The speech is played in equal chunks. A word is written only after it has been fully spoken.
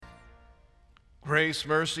Grace,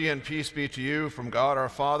 mercy, and peace be to you from God our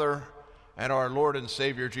Father and our Lord and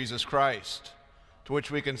Savior Jesus Christ, to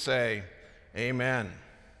which we can say, Amen.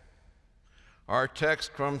 Our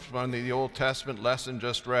text comes from the Old Testament lesson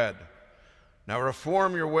just read. Now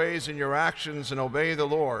reform your ways and your actions and obey the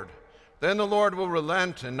Lord. Then the Lord will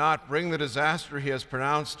relent and not bring the disaster he has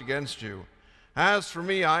pronounced against you. As for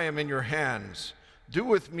me, I am in your hands. Do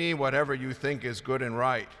with me whatever you think is good and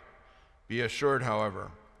right. Be assured,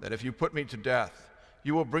 however, that if you put me to death,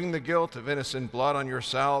 you will bring the guilt of innocent blood on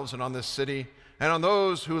yourselves and on this city and on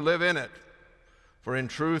those who live in it. For in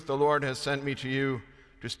truth the Lord has sent me to you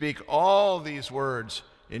to speak all these words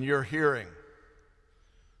in your hearing.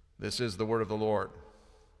 This is the word of the Lord.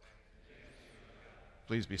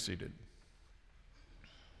 Please be seated.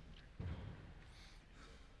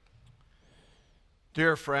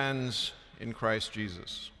 Dear friends in Christ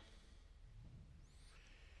Jesus,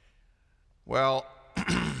 well,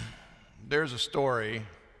 there's a story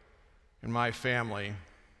in my family.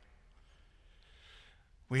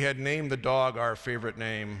 We had named the dog our favorite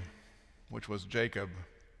name, which was Jacob.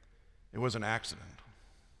 It was an accident.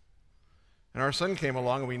 And our son came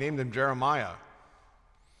along and we named him Jeremiah.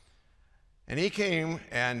 And he came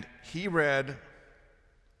and he read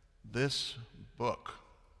this book.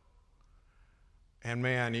 And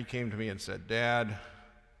man, he came to me and said, Dad,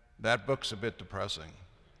 that book's a bit depressing.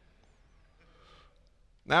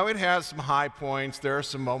 Now, it has some high points. There are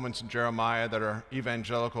some moments in Jeremiah that are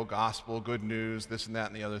evangelical, gospel, good news, this and that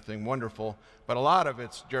and the other thing, wonderful. But a lot of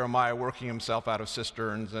it's Jeremiah working himself out of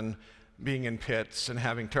cisterns and being in pits and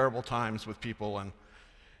having terrible times with people, and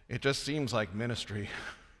it just seems like ministry.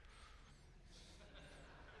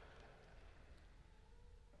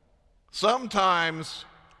 Sometimes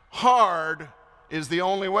hard is the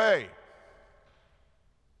only way.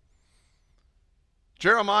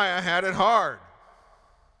 Jeremiah had it hard.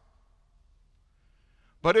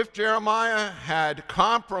 But if Jeremiah had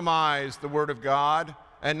compromised the word of God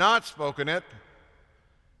and not spoken it,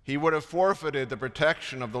 he would have forfeited the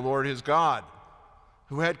protection of the Lord his God,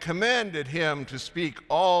 who had commanded him to speak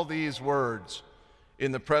all these words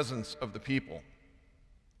in the presence of the people.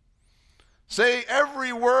 Say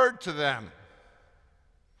every word to them.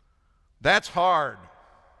 That's hard.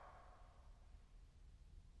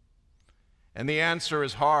 And the answer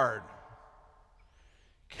is hard.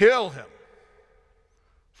 Kill him,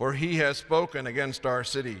 for he has spoken against our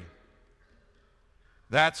city.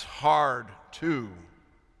 That's hard too.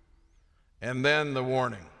 And then the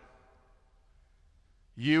warning.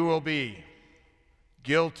 You will be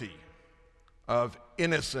guilty of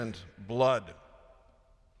innocent blood.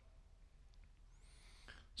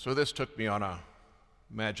 So this took me on a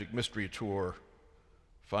magic mystery tour,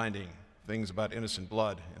 finding things about innocent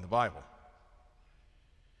blood in the Bible.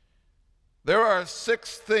 There are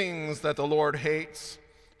 6 things that the Lord hates.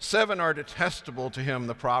 7 are detestable to him,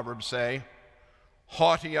 the Proverbs say.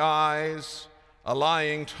 Haughty eyes, a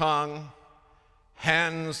lying tongue,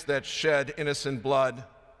 hands that shed innocent blood,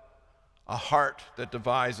 a heart that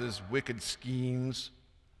devises wicked schemes,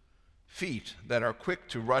 feet that are quick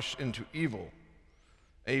to rush into evil,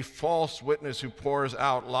 a false witness who pours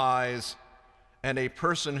out lies, and a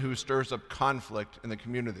person who stirs up conflict in the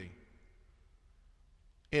community.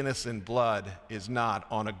 Innocent blood is not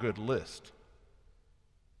on a good list.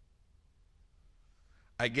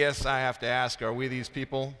 I guess I have to ask, are we these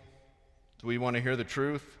people? Do we want to hear the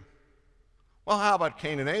truth? Well, how about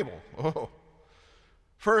Cain and Abel? Oh,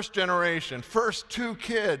 first generation, first 2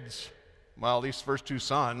 kids. Well, at least first 2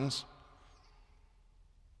 sons.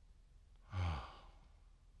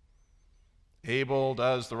 Abel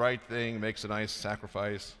does the right thing, makes a nice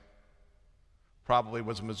sacrifice. Probably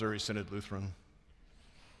was a Missouri Synod Lutheran.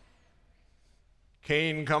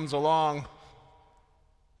 Cain comes along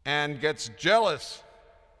and gets jealous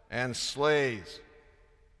and slays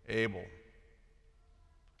Abel.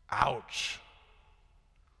 Ouch.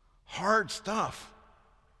 Hard stuff.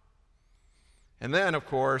 And then, of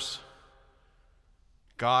course,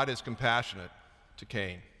 God is compassionate to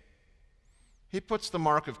Cain. He puts the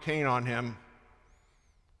mark of Cain on him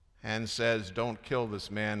and says, don't kill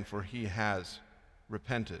this man, for he has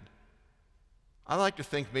repented. I like to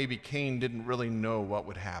think maybe Cain didn't really know what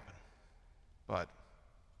would happen, but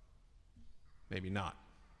maybe not.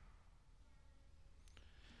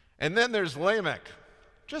 And then there's Lamech,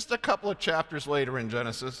 just a couple of chapters later in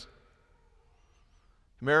Genesis.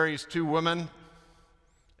 He marries 2 women,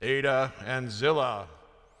 Ada and Zillah.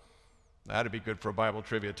 That'd be good for a Bible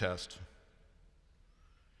trivia test.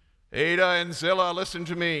 Ada and Zillah, listen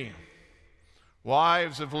to me.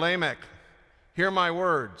 Wives of Lamech, hear my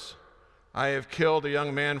words. I have killed a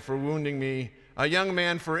young man for wounding me, a young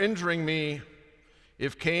man for injuring me.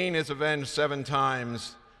 If Cain is avenged 7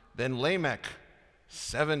 times, then Lamech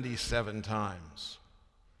 77 times.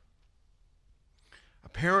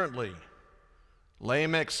 Apparently,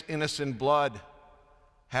 Lamech's innocent blood,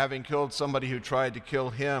 having killed somebody who tried to kill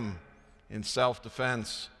him in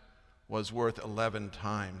self-defense, was worth 11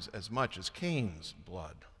 times as much as Cain's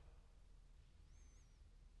blood.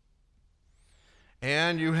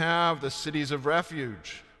 And you have the cities of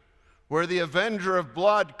refuge, where the avenger of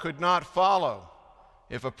blood could not follow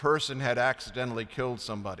if a person had accidentally killed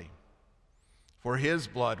somebody, for his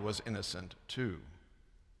blood was innocent too.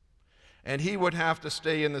 And he would have to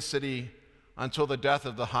stay in the city until the death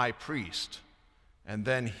of the high priest, and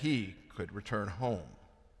then he could return home.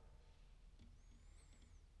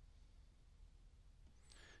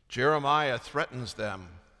 Jeremiah threatens them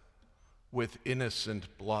with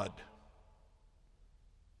innocent blood.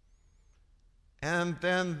 And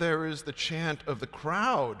then there is the chant of the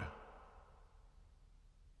crowd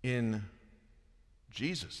in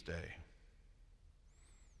Jesus' day.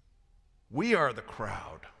 We are the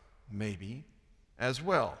crowd, maybe, as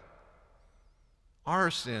well. Our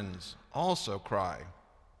sins also cry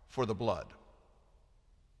for the blood.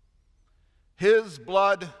 His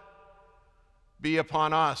blood be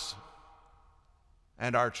upon us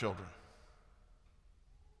and our children.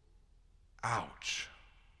 Ouch.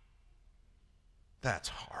 That's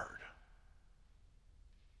hard.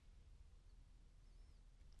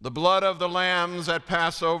 The blood of the lambs at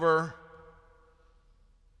Passover,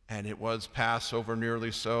 and it was Passover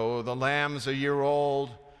nearly so, the lambs a year old,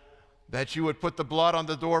 that you would put the blood on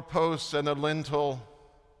the doorposts and the lintel,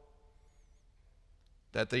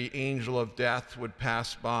 that the angel of death would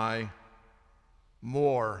pass by.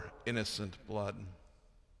 More innocent blood.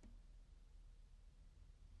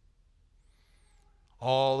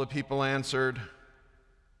 All the people answered,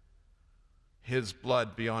 His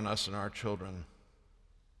blood be on us and our children.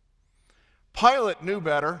 Pilate knew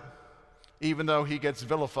better, even though he gets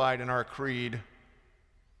vilified in our creed.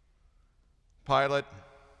 Pilate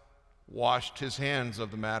washed his hands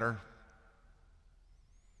of the matter.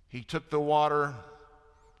 He took the water,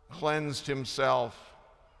 cleansed himself,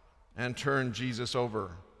 and turned Jesus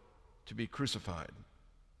over to be crucified.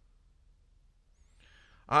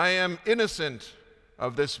 I am innocent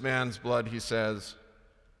of this man's blood, he says.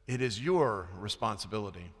 It is your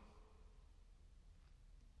responsibility.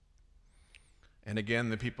 And again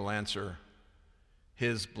the people answer,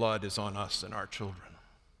 His blood is on us and our children.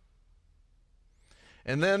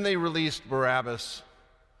 And then they released Barabbas,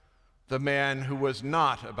 the man who was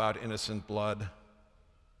not about innocent blood,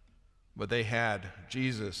 but they had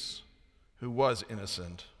Jesus, who was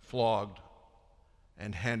innocent, flogged,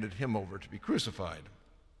 and handed him over to be crucified.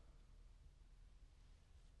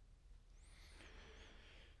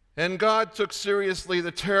 And God took seriously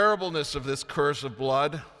the terribleness of this curse of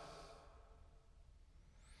blood,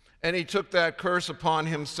 and he took that curse upon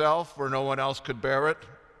himself where no one else could bear it,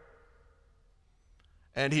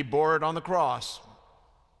 and he bore it on the cross.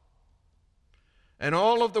 And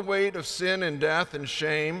all of the weight of sin and death and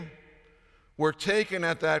shame were taken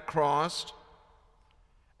at that cross,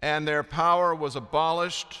 and their power was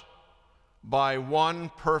abolished by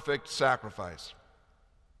one perfect sacrifice.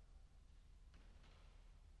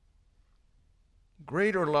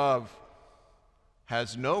 Greater love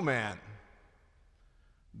has no man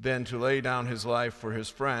than to lay down his life for his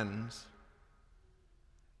friends,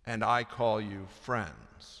 and I call you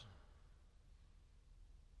friends.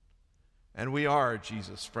 And we are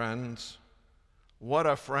Jesus' friends. What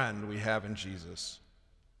a friend we have in Jesus.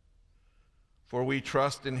 For we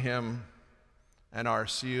trust in him and are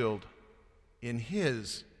sealed in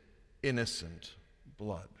his innocent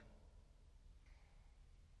blood.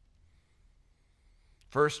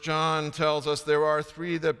 1 John tells us there are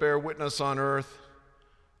 3 that bear witness on earth: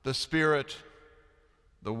 the Spirit,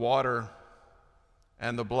 the water,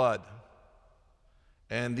 and the blood.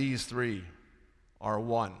 And these 3 are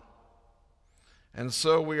one. And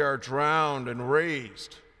so we are drowned and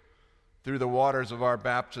raised through the waters of our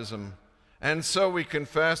baptism. And so we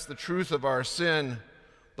confess the truth of our sin,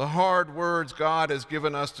 the hard words God has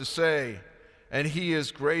given us to say. And he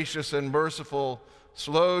is gracious and merciful,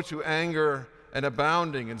 slow to anger, and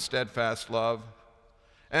abounding in steadfast love.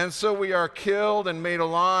 And so we are killed and made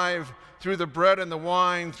alive through the bread and the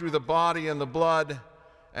wine, through the body and the blood.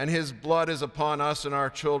 And his blood is upon us and our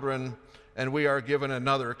children, and we are given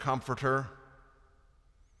another comforter,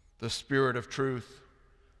 the Spirit of truth,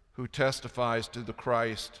 who testifies to the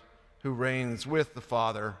Christ, who reigns with the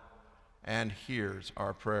Father and hears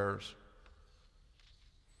our prayers.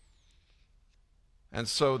 And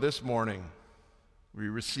so this morning we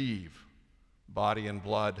receive body and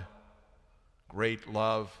blood, great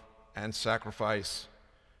love and sacrifice,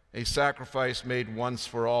 a sacrifice made once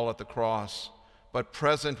for all at the cross, but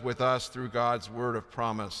present with us through God's word of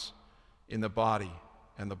promise in the body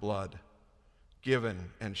and the blood,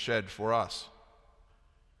 given and shed for us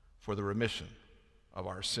for the remission of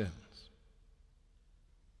our sins.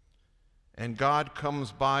 And God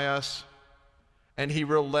comes by us, and he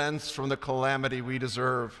relents from the calamity we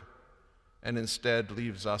deserve, and instead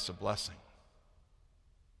leaves us a blessing.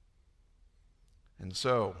 And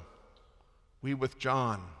so, we with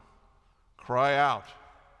John cry out,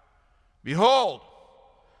 "Behold,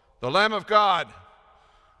 the Lamb of God,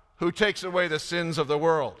 who takes away the sins of the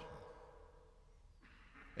world."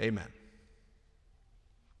 Amen.